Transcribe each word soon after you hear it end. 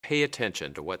pay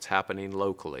attention to what's happening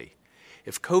locally.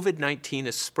 If COVID-19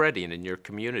 is spreading in your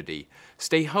community,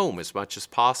 stay home as much as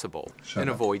possible and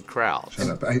avoid crowds. Shut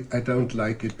up. I don't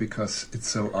like it because it's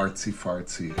so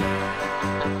artsy-fartsy.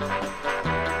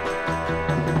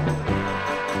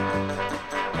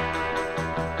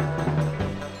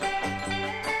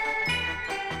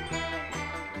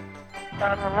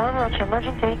 What's your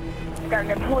emergency? Got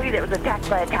an employee that was attacked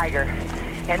by a tiger,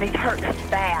 and he's hurt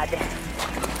bad.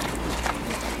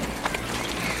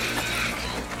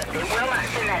 We will not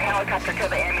send that helicopter till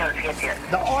the ambulance gets here.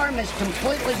 The arm is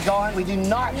completely gone. We do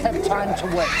not have time to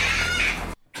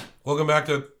wait. Welcome back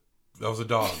to... That was a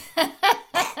dog.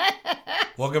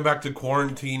 Welcome back to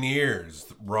Quarantine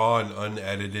Ears, raw and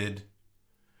unedited,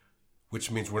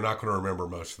 which means we're not going to remember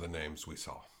most of the names we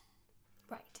saw.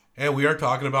 Right. And we are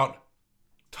talking about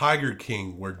Tiger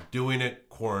King. We're doing it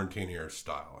Quarantine Ears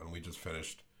style, and we just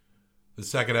finished the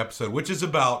second episode, which is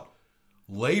about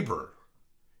labor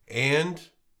and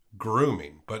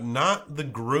grooming, but not the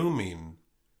grooming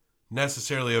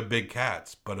necessarily of big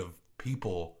cats, but of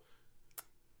people,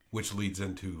 which leads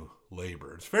into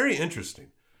labor. It's very interesting.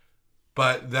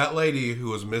 But that lady who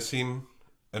was missing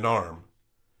an arm,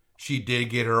 she did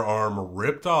get her arm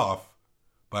ripped off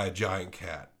by a giant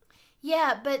cat.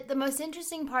 Yeah, but the most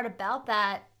interesting part about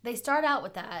that, they start out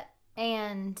with that,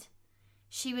 and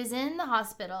she was in the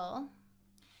hospital.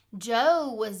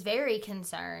 Joe was very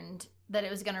concerned that it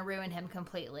was going to ruin him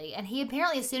completely. And he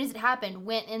apparently, as soon as it happened,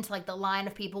 went into like the line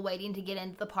of people waiting to get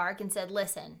into the park and said,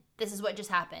 listen, this is what just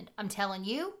happened. I'm telling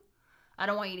you, I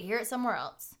don't want you to hear it somewhere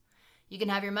else. You can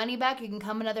have your money back. You can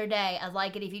come another day. I'd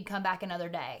like it if you'd come back another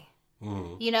day.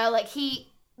 Mm. You know, like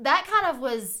that kind of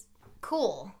was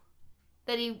cool.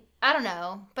 That he, I don't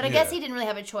know. But I guess he didn't really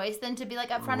have a choice then to be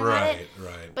like upfront about it.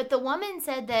 Right. But the woman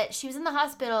said that she was in the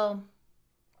hospital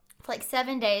for like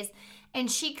 7 days and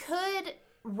she could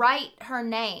write her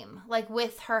name like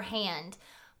with her hand.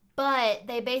 But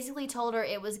they basically told her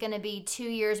it was going to be 2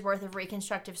 years worth of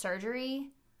reconstructive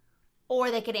surgery or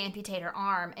they could amputate her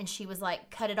arm. And she was like,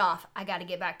 cut it off. I got to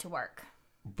get back to work.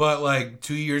 But like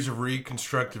 2 years of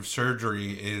reconstructive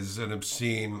surgery is an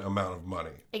obscene amount of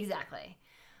money. Exactly.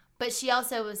 But she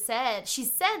also said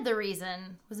the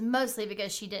reason was mostly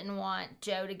because she didn't want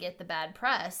Joe to get the bad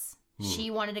press.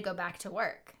 She wanted to go back to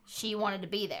work. She wanted to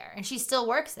be there. And she still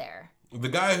works there. The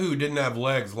guy who didn't have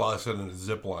legs lost it in a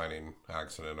ziplining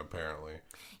accident, apparently.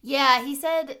 Yeah, he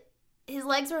said his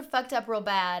legs were fucked up real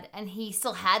bad. And he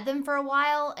still had them for a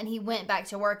while. And he went back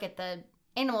to work at the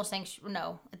animal sanctuary.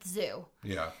 No, at the zoo.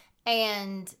 Yeah.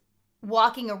 And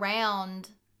walking around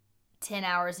 10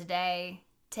 hours a day,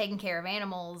 taking care of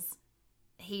animals,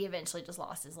 he eventually just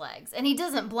lost his legs. And he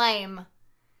doesn't blame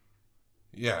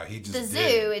the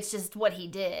zoo. It's just what he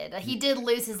did. He did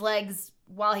lose his legs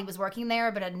while he was working there,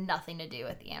 but it had nothing to do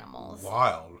with the animals.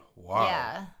 Wild.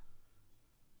 Yeah.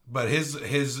 But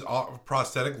his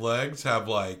prosthetic legs have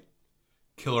like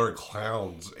killer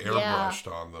clowns airbrushed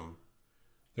on them.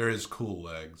 They're his cool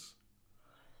legs.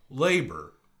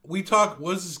 Labor. What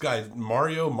is this guy?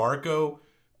 Marco,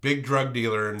 big drug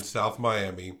dealer in South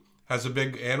Miami, has a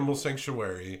big animal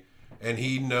sanctuary, and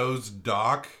he knows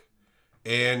Doc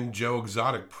and Joe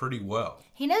Exotic pretty well.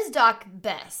 He knows Doc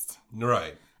best.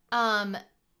 Right.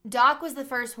 Doc was the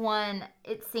first one,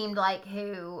 it seemed like,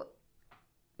 who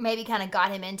maybe kind of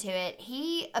got him into it.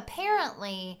 He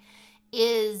apparently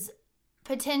is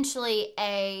potentially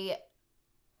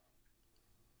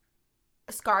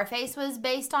Scarface was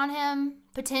based on him,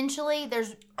 potentially.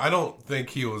 I don't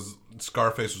think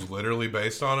Scarface was literally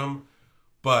based on him,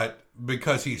 but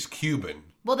because he's Cuban.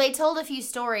 Well, they told a few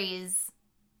stories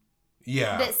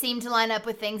Yeah. That seem to line up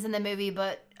with things in the movie,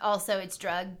 but also it's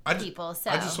drug people.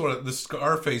 So I just wanted the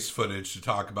Scarface footage to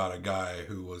talk about a guy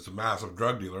who was a massive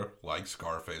drug dealer, like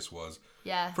Scarface was.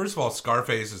 Yeah. First of all,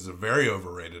 Scarface is a very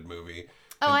overrated movie.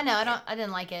 Oh, I know. I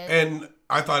didn't like it. And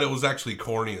I thought it was actually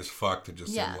corny as fuck to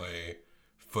just inlay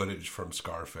footage from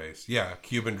Scarface. Yeah,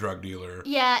 Cuban drug dealer.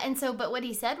 Yeah, and so, but what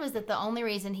he said was that the only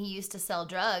reason he used to sell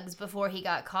drugs before he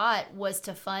got caught was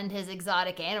to fund his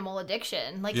exotic animal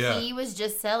addiction. Like, he was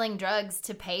just selling drugs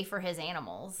to pay for his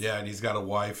animals. Yeah, and he's got a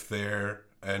wife there,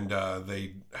 and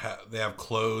they have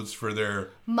clothes for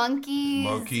their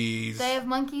monkeys. They have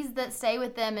monkeys that stay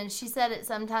with them, and she said that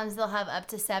sometimes they'll have up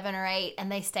to 7 or 8, and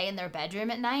they stay in their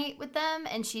bedroom at night with them,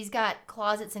 and she's got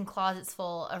closets and closets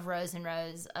full of rows and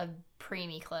rows of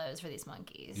preemie clothes for these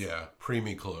monkeys. Yeah,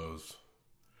 preemie clothes.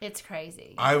 It's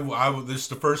crazy. This is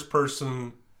the first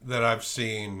person that I've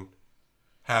seen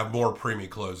have more preemie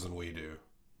clothes than we do.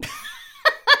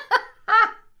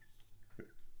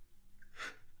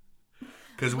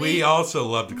 Because we also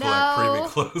love to collect preemie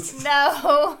clothes.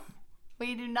 No,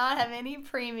 We do not have any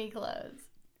preemie clothes.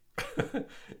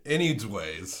 In AIDS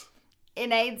ways.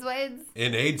 In AIDS ways?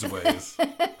 In AIDS ways.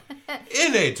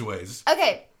 In AIDS ways.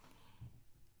 Okay.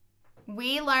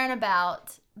 We learn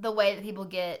about the way that people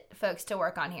get folks to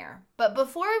work on here. But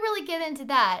before we really get into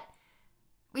that,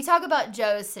 we talk about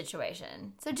Joe's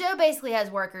situation. So Joe basically has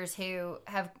workers who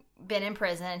have been in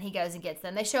prison, and he goes and gets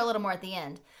them. They show a little more at the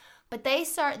end. But they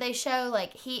show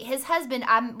like his husband,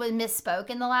 I misspoke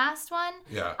in the last one.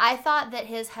 Yeah. I thought that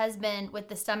his husband with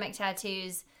the stomach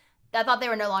tattoos, I thought they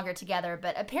were no longer together,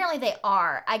 but apparently they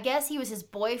are. I guess he was his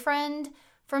boyfriend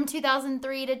from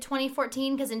 2003 to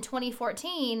 2014, because in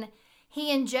 2014,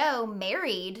 he and Joe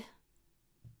married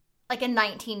like a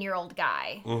 19-year-old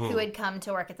guy who had come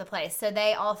to work at the place. So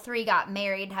they all three got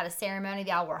married, had a ceremony.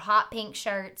 They all wore hot pink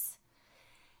shirts.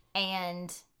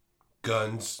 And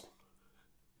guns.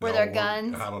 Were there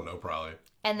guns? I don't know, probably.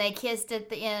 And they kissed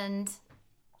at the end.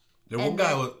 The one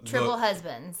guy was triple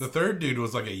husbands. The third dude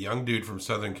was like a young dude from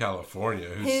Southern California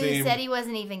who said he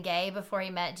wasn't even gay before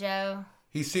he met Joe.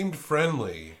 He seemed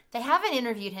friendly. They haven't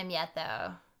interviewed him yet,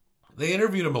 though. They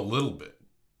interviewed him a little bit.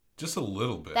 Just a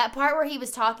little bit. That part where he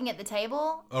was talking at the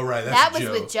table? Oh, right. That was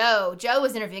with Joe. Joe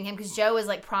was interviewing him because Joe was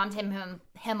like prompting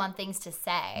him on things to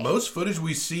say. Most footage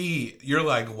we see, you're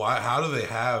like, why? How do they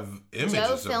have images of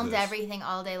this? Joe filmed everything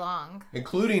all day long.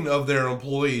 Including of their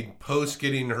employee post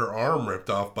getting her arm ripped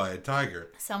off by a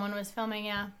tiger. Someone was filming,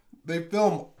 yeah. They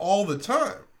film all the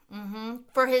time. Mm-hmm.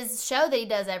 For his show that he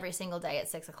does every single day at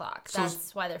 6 o'clock.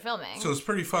 That's why they're filming. So it's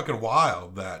pretty fucking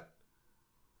wild that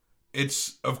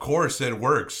it's, of course, it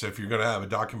works if you're going to have a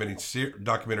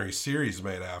documentary series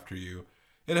made after you.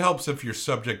 It helps if your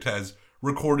subject has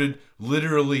recorded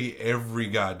literally every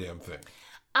goddamn thing.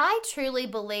 I truly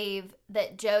believe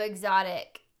that Joe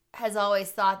Exotic has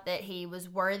always thought that he was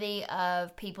worthy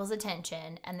of people's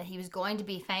attention and that he was going to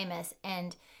be famous.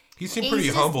 And he seemed pretty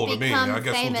humble to me. I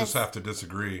guess we'll just have to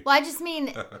disagree. Well, I just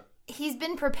mean, he's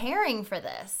been preparing for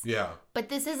this. Yeah. But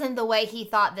this isn't the way he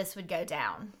thought this would go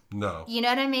down. No. You know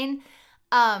what I mean?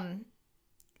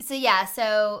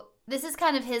 So this is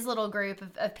kind of his little group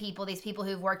of people, these people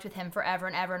who've worked with him forever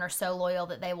and ever and are so loyal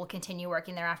that they will continue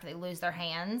working there after they lose their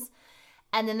hands.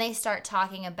 And then they start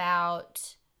talking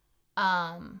about,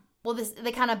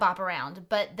 they kind of bop around,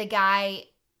 but the guy,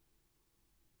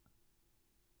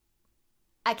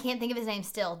 I can't think of his name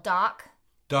still, Doc,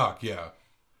 yeah.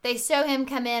 They show him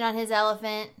come in on his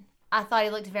elephant. I thought he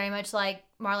looked very much like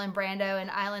Marlon Brando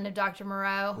in Island of Dr.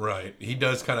 Moreau. Right. He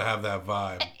does kind of have that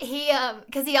vibe.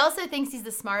 Because he also thinks he's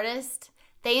the smartest.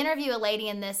 They interview a lady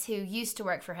in this who used to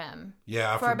work for him.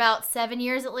 Yeah. For about 7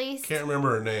 years at least. Can't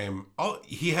remember her name.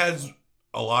 He has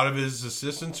a lot of his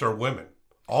assistants are women.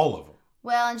 All of them.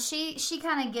 Well, and she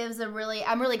kind of gives I'm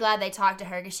really glad they talked to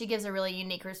her because she gives a really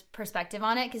unique perspective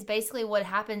on it. Because basically what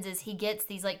happens is he gets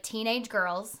these like teenage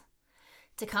girls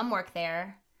to come work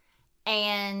there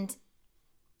and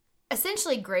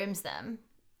essentially grooms them,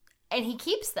 and he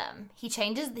keeps them. He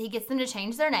gets them to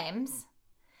change their names.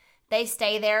 They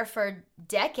stay there for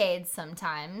decades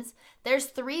sometimes. There's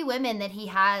 3 women that he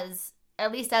has,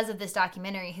 at least as of this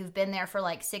documentary, who've been there for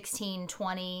like 16,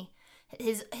 20.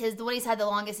 The one he's had the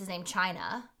longest is named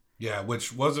China. Yeah,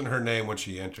 which wasn't her name when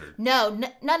she entered. No,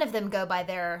 none of them go by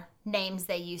their names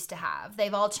they used to have.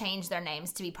 They've all changed their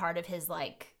names to be part of his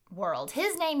like world.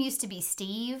 His name used to be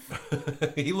Steve.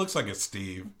 He looks like a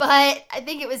Steve. But I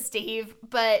think it was Steve.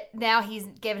 But now he's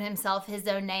given himself his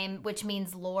own name, which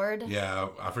means Lord. Yeah,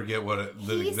 I forget what it...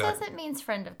 He says it means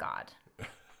friend of God.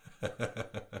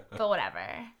 But whatever.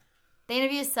 They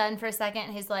interview his son for a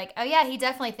second. He's like, oh yeah, he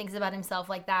definitely thinks about himself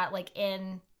like that. Like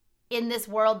in this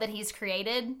world that he's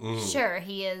created. Sure,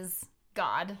 he is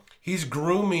God. He's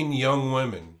grooming young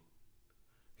women.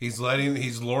 He's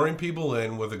luring people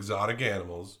in with exotic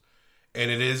animals, and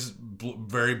it is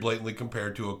very blatantly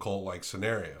compared to a cult-like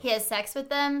scenario. He has sex with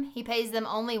them. He pays them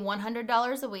only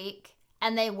 $100 a week,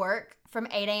 and they work from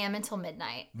 8 a.m. until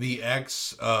midnight. The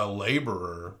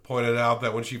ex-laborer pointed out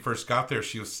that when she first got there,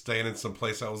 she was staying in some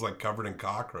place that was like covered in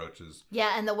cockroaches.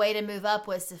 Yeah, and the way to move up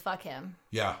was to fuck him.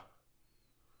 Yeah.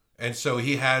 And so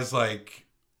he has like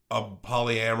a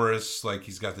polyamorous, like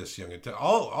he's got this young...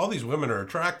 All these women are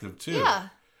attractive too. Yeah.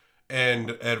 And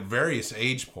at various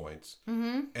age points.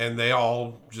 Mm-hmm. And they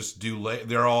all just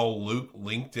they're all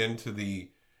linked into the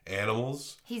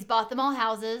animals. He's bought them all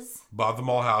houses. On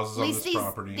this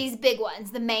property. These big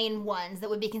ones, the main ones that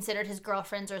would be considered his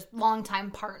girlfriends or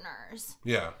longtime partners.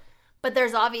 Yeah. But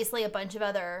there's obviously a bunch of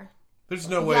other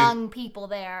young people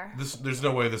there. There's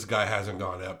no way this guy hasn't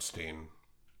gone Epstein.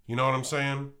 You know what I'm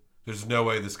saying? There's no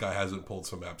way this guy hasn't pulled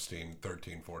some Epstein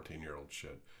 13, 14-year-old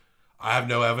shit. I have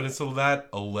no evidence of that.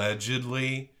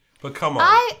 Allegedly, But come on.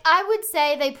 I would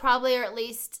say they probably are at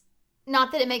least,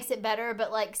 not that it makes it better,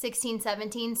 but like 16,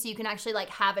 17, so you can actually like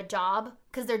have a job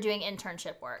because they're doing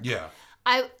internship work. Yeah.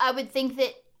 I would think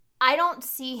that I don't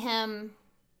see him.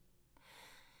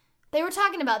 They were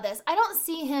talking about this. I don't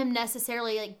see him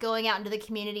necessarily like going out into the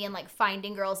community and like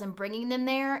finding girls and bringing them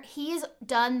there. He's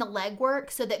done the legwork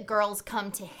so that girls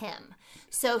come to him.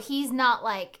 So he's not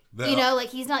like, like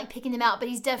he's not like picking them out, but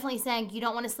he's definitely saying, you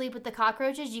don't want to sleep with the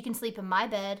cockroaches? You can sleep in my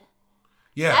bed.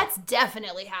 Yeah. That's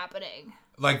definitely happening.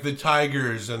 Like the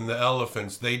tigers and the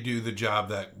elephants, they do the job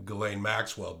that Ghislaine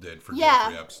Maxwell did for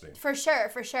Jeffrey Epstein. For sure.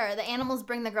 The animals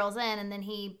bring the girls in and then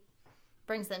he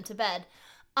brings them to bed.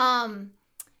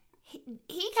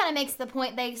 He kind of makes the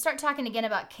point, they start talking again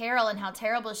about Carol and how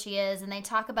terrible she is, and they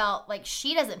talk about like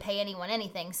she doesn't pay anyone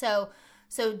anything. So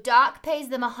Doc pays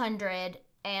them $100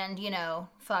 and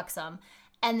fucks them,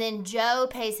 and then Joe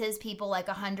pays his people like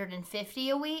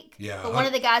 $150 a week. Yeah, but one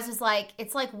of the guys was like,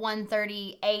 it's like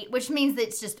 $138, which means that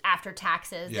it's just after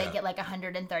taxes. Yeah. They get like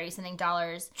 $130 something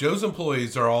dollars. Joe's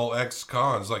employees are all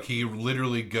ex-cons. Like he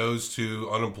literally goes to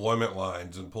unemployment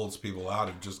lines and pulls people out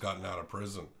who've just gotten out of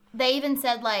prison. They even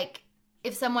said, like,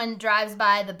 if someone drives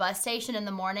by the bus station in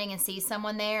the morning and sees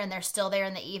someone there and they're still there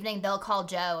in the evening, they'll call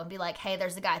Joe and be like, hey,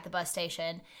 there's a guy at the bus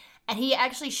station. And he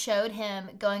actually showed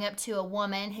him going up to a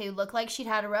woman who looked like she'd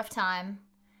had a rough time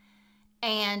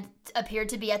and appeared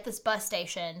to be at this bus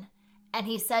station. And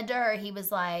he said to her, he was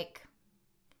like,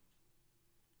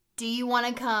 do you want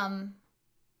to come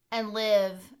and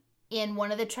live in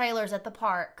one of the trailers at the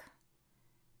park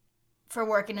for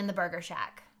working in the Burger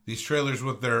Shack? These trailers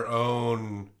with their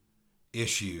own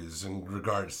issues in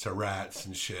regards to rats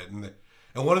and shit. And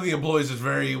one of the employees is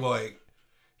very like,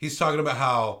 he's talking about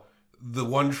how the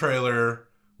one trailer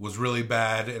was really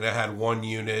bad and it had one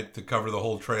unit to cover the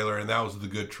whole trailer, and that was the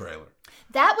good trailer.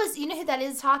 That was, you know who that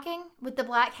is talking with the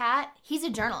black hat? He's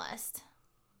a journalist.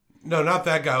 No, not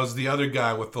that guy. It was the other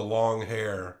guy with the long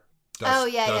hair.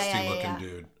 Dusty looking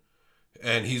dude.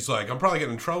 And he's like, I'm probably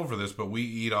getting in trouble for this, but we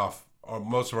eat off,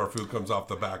 most of our food comes off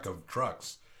the back of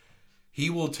trucks. He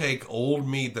will take old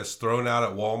meat that's thrown out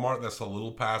at Walmart that's a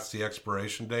little past the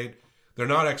expiration date. They're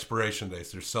not expiration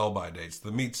dates, they're sell-by dates.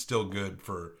 The meat's still good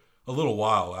for a little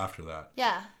while after that.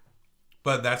 Yeah.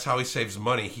 But that's how he saves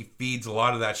money. He feeds a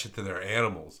lot of that shit to their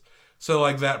animals. So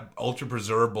like that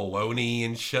ultra-preserved bologna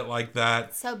and shit like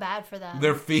that. So bad for them.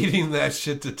 They're feeding that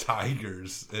shit to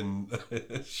tigers and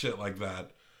shit like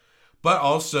that. But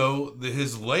also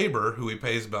his labor, who he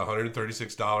pays about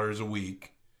 $136 a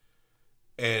week,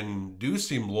 and do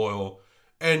seem loyal.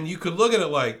 And you could look at it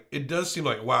like, it does seem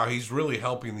like, wow, he's really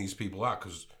helping these people out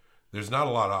because there's not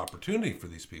a lot of opportunity for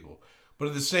these people. But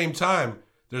at the same time,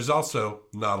 there's also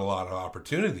not a lot of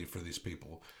opportunity for these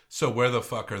people. So where the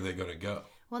fuck are they going to go?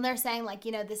 Well, they're saying like,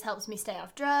 this helps me stay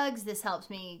off drugs. This helps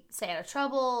me stay out of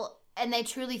trouble. And they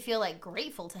truly feel like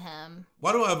grateful to him.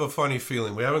 Why do I have a funny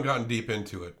feeling, we haven't gotten deep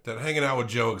into it, that hanging out with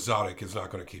Joe Exotic is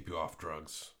not going to keep you off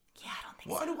drugs? Yeah, I don't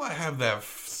think Why so. do I have that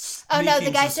Oh, no,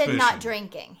 the guy suspicion? said not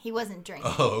drinking. He wasn't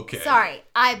drinking. Oh, okay. Sorry,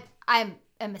 I'm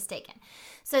mistaken.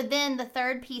 So then the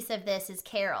third piece of this is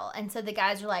Carol. And so the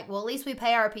guys are like, well, at least we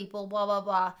pay our people, blah, blah,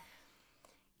 blah.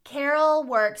 Carol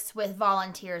works with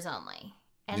volunteers only.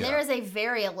 And there is a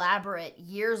very elaborate,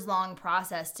 years-long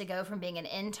process to go from being an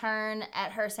intern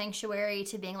at her sanctuary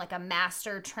to being like a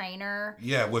master trainer.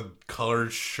 Yeah, with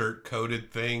colored shirt-coated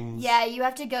things. Yeah, you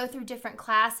have to go through different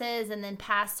classes and then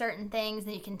pass certain things,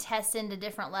 and you can test into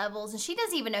different levels. And she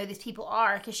doesn't even know who these people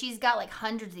are because she's got like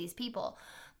hundreds of these people.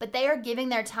 But they are giving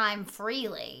their time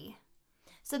freely.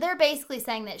 So they're basically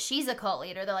saying that she's a cult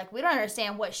leader. They're like, we don't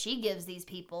understand what she gives these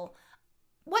people.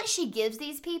 What she gives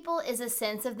these people is a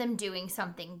sense of them doing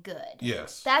something good.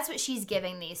 Yes. That's what she's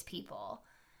giving these people.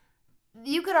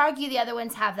 You could argue the other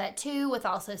ones have that too, with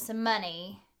also some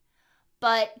money.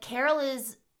 But Carol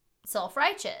is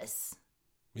self-righteous.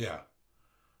 Yeah.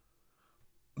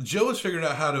 Joe has figured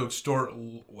out how to extort.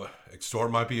 Extort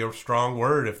might be a strong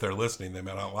word if they're listening. They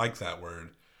may not like that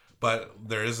word. But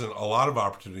there isn't a lot of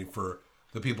opportunity for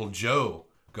the people Joe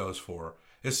goes for.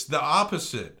 It's the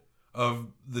opposite of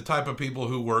the type of people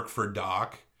who work for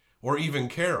Doc or even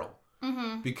Carol.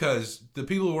 Mm-hmm. Because the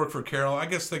people who work for Carol, I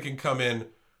guess they can come in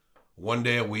one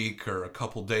day a week or a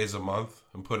couple days a month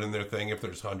and put in their thing if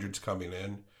there's hundreds coming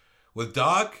in. With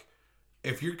Doc,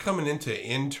 if you're coming into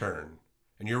intern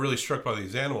and you're really struck by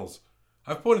these animals,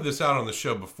 I've pointed this out on the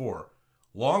show before.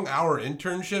 Long hour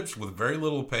internships with very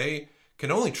little pay can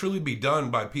only truly be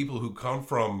done by people who come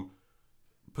from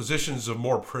positions of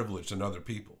more privilege than other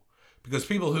people. Because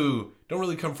people who don't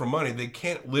really come from money, they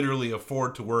can't literally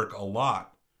afford to work a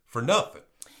lot for nothing.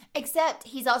 Except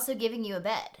he's also giving you a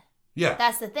bed. Yeah.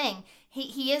 That's the thing.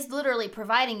 He is literally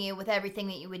providing you with everything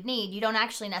that you would need. You don't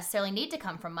actually necessarily need to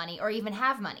come from money or even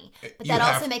have money. But that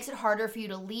also makes it harder for you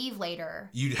to leave later.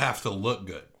 You'd have to look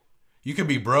good. You could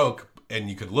be broke and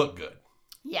you could look good.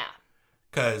 Yeah.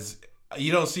 Because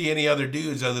you don't see any other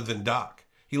dudes other than Doc.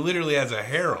 He literally has a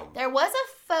harem. There was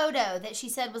a photo that she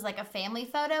said was like a family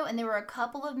photo, and there were a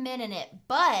couple of men in it,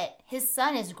 but his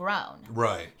son is grown.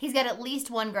 Right. He's got at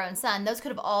least one grown son. Those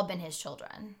could have all been his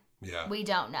children. Yeah. We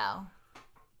don't know.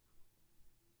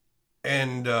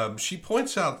 And she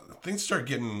points out, things start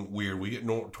getting weird. We get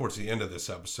towards the end of this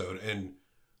episode, and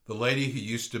the lady who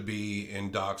used to be in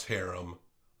Doc's harem,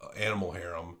 animal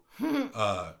harem,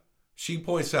 she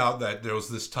points out that there was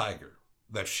this tiger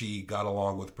that she got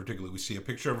along with particularly. We see a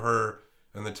picture of her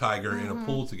and the tiger in a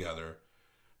pool together.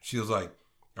 She was like,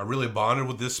 I really bonded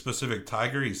with this specific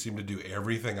tiger. He seemed to do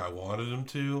everything I wanted him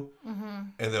to.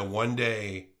 And then one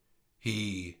day,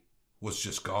 he was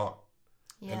just gone.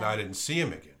 Yeah. And I didn't see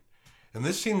him again. And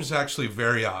this seems actually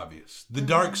very obvious. The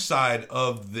dark side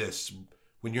of this,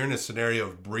 when you're in a scenario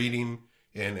of breeding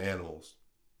in animals.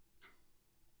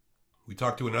 We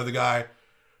talked to another guy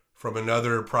from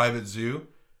another private zoo,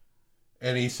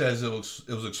 and he says it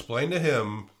was explained to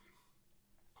him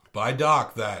by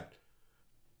Doc that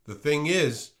the thing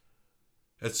is,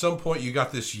 at some point you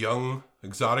got this young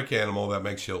exotic animal that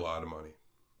makes you a lot of money.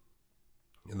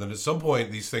 And then at some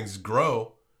point these things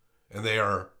grow and they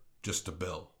are just a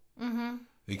bill.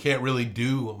 You can't really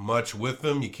do much with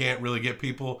them. You can't really get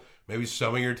people. Maybe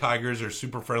some of your tigers are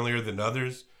super friendlier than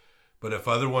others. But if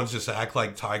other ones just act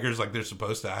like tigers like they're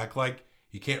supposed to act like,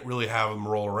 you can't really have them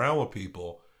roll around with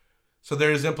people. So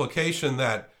there's implication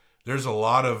that there's a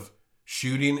lot of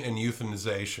shooting and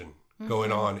euthanization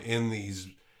going on in these.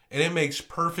 And it makes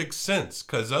perfect sense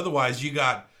because otherwise you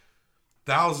got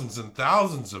thousands and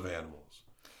thousands of animals.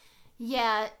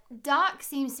 Yeah, Doc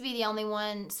seems to be the only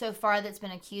one so far that's been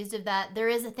accused of that. There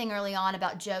is a thing early on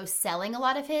about Joe selling a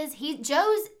lot of his.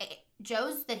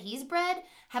 Joe's that he's bred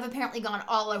have apparently gone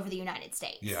all over the United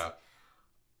States. Yeah.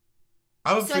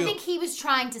 I think he was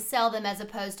trying to sell them as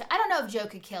opposed to, I don't know if Joe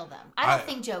could kill them. I don't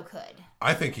think Joe could.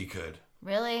 I think he could.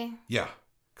 Really? Yeah,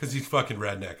 because he's fucking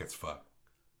redneck as fuck.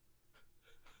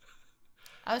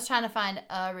 I was trying to find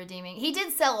a redeeming. He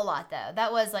did sell a lot though.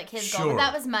 That was like his goal. But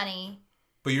that was money.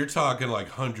 But you're talking like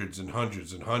hundreds and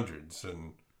hundreds and hundreds.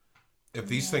 And if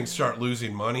these things start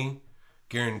losing money,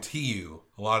 guarantee you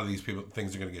a lot of these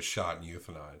things are going to get shot and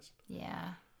euthanized.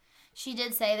 Yeah. She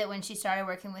did say that when she started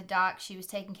working with Doc, she was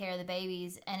taking care of the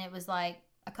babies, and it was like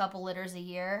a couple litters a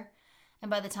year. And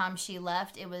by the time she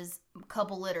left, it was a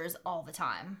couple litters all the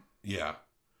time. Yeah.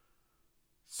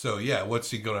 So, yeah, what's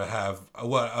he going to have?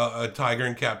 A tiger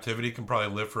in captivity can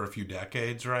probably live for a few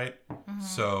decades, right?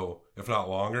 So, if not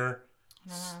longer.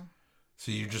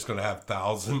 So, you're just going to have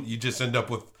thousands. You just end up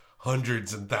with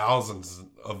hundreds and thousands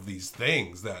of these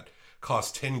things that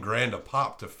cost $10,000 a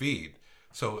pop to feed.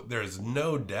 So, there's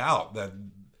no doubt that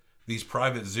these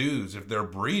private zoos, if they're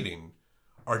breeding,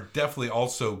 are definitely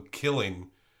also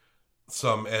killing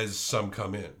some as some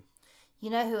come in. You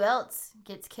know who else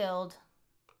gets killed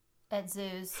at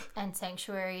zoos and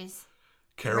sanctuaries?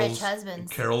 Rich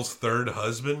husbands. Carol's third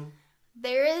husband?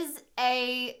 There is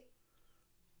a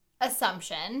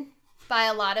assumption by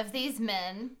a lot of these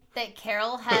men that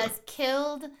Carol has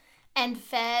killed and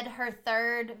fed her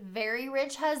third very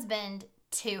rich husband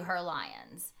to her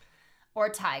lions or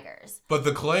tigers. But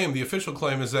the official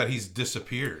claim is that he's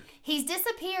disappeared. He's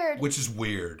disappeared. Which is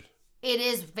weird. It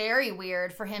is very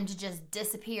weird for him to just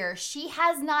disappear. She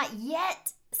has not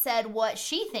yet said what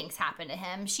she thinks happened to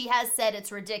him. She has said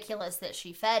it's ridiculous that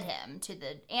she fed him to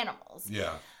the animals.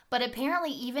 Yeah. But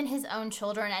apparently even his own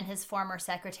children and his former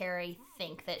secretary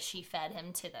think that she fed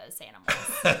him to those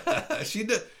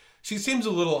animals. She seems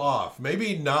a little off.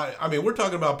 Maybe not. I mean, we're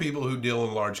talking about people who deal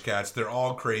in large cats. They're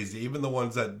all crazy, even the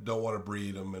ones that don't want to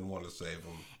breed them and want to save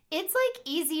them. It's like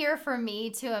easier for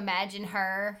me to imagine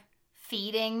her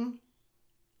feeding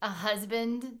a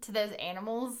husband to those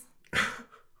animals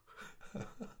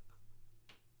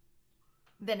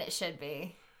than it should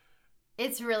be.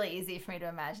 It's really easy for me to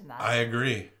imagine that. I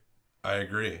agree.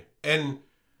 And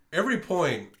every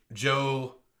point,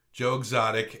 Joe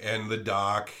Exotic and the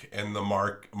Doc and the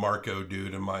Marco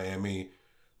dude in Miami,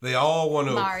 they all want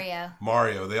to...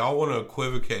 Mario. They all want to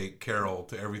equivocate Carol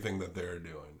to everything that they're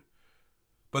doing.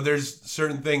 But there's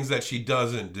certain things that she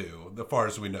doesn't do, as far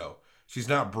as we know. She's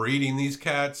not breeding these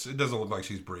cats. It doesn't look like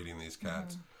she's breeding these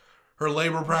cats. Her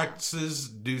labor practices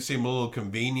do seem a little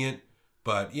convenient,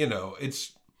 but,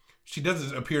 she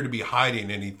doesn't appear to be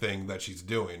hiding anything that she's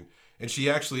doing. And she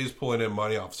actually is pulling in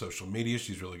money off social media.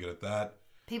 She's really good at that.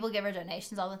 People give her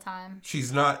donations all the time.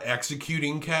 She's not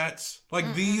executing cats.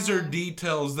 Like, these are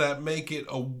details that make it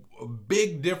a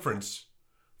big difference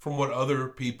from what other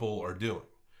people are doing.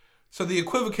 So the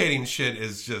equivocating shit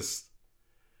is just,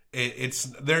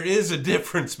 there is a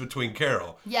difference between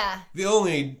Carol. Yeah.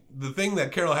 The thing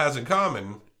that Carol has in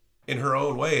common in her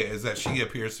own way is that she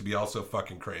appears to be also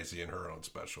fucking crazy in her own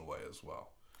special way as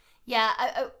well. Yeah.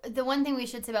 The one thing we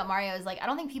should say about Mario is, like, I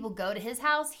don't think people go to his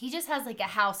house. He just has, like,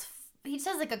 he just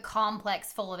has, like, a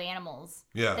complex full of animals.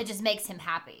 Yeah. That just makes him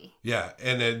happy. Yeah.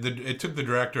 And it took the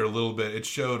director a little bit. It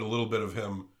showed a little bit of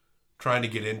him trying to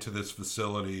get into this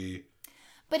facility.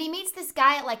 But he meets this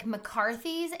guy at, like,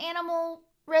 McCarthy's Animal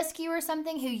Rescue or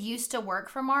something who used to work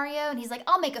for Mario. And he's like,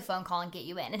 I'll make a phone call and get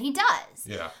you in. And he does.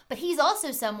 Yeah. But he's also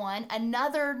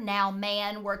another now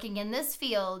man working in this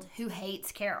field who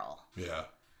hates Carol. Yeah.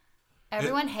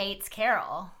 Everyone hates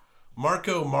Carol.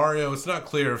 Mario, it's not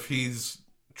clear if he's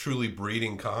truly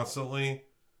breeding constantly.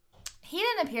 He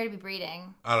didn't appear to be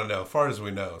breeding. I don't know, as far as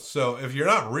we know. So if you're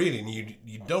not breeding,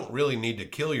 you don't really need to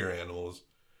kill your animals.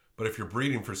 But if you're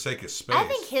breeding for sake of space... I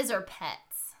think his are pets.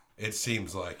 It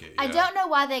seems like it, I don't know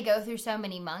why they go through so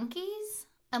many monkeys.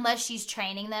 Unless she's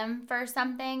training them for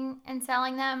something and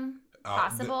selling them.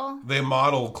 Possible. They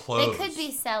model clothes. They could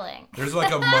be selling. There's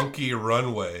like a monkey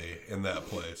runway in that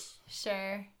place.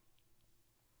 Sure.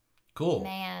 Cool.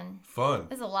 Man. Fun.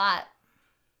 There's a lot.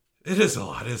 It is a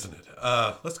lot, isn't it?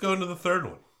 Let's go into the third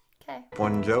one. Okay.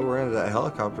 When Joe rented that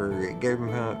helicopter, it gave him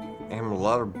a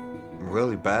lot of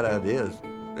really bad ideas.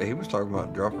 He was talking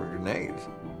about dropping grenades,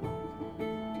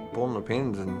 pulling the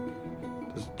pins and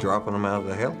just dropping them out of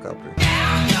the helicopter.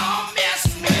 Now you're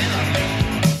messing with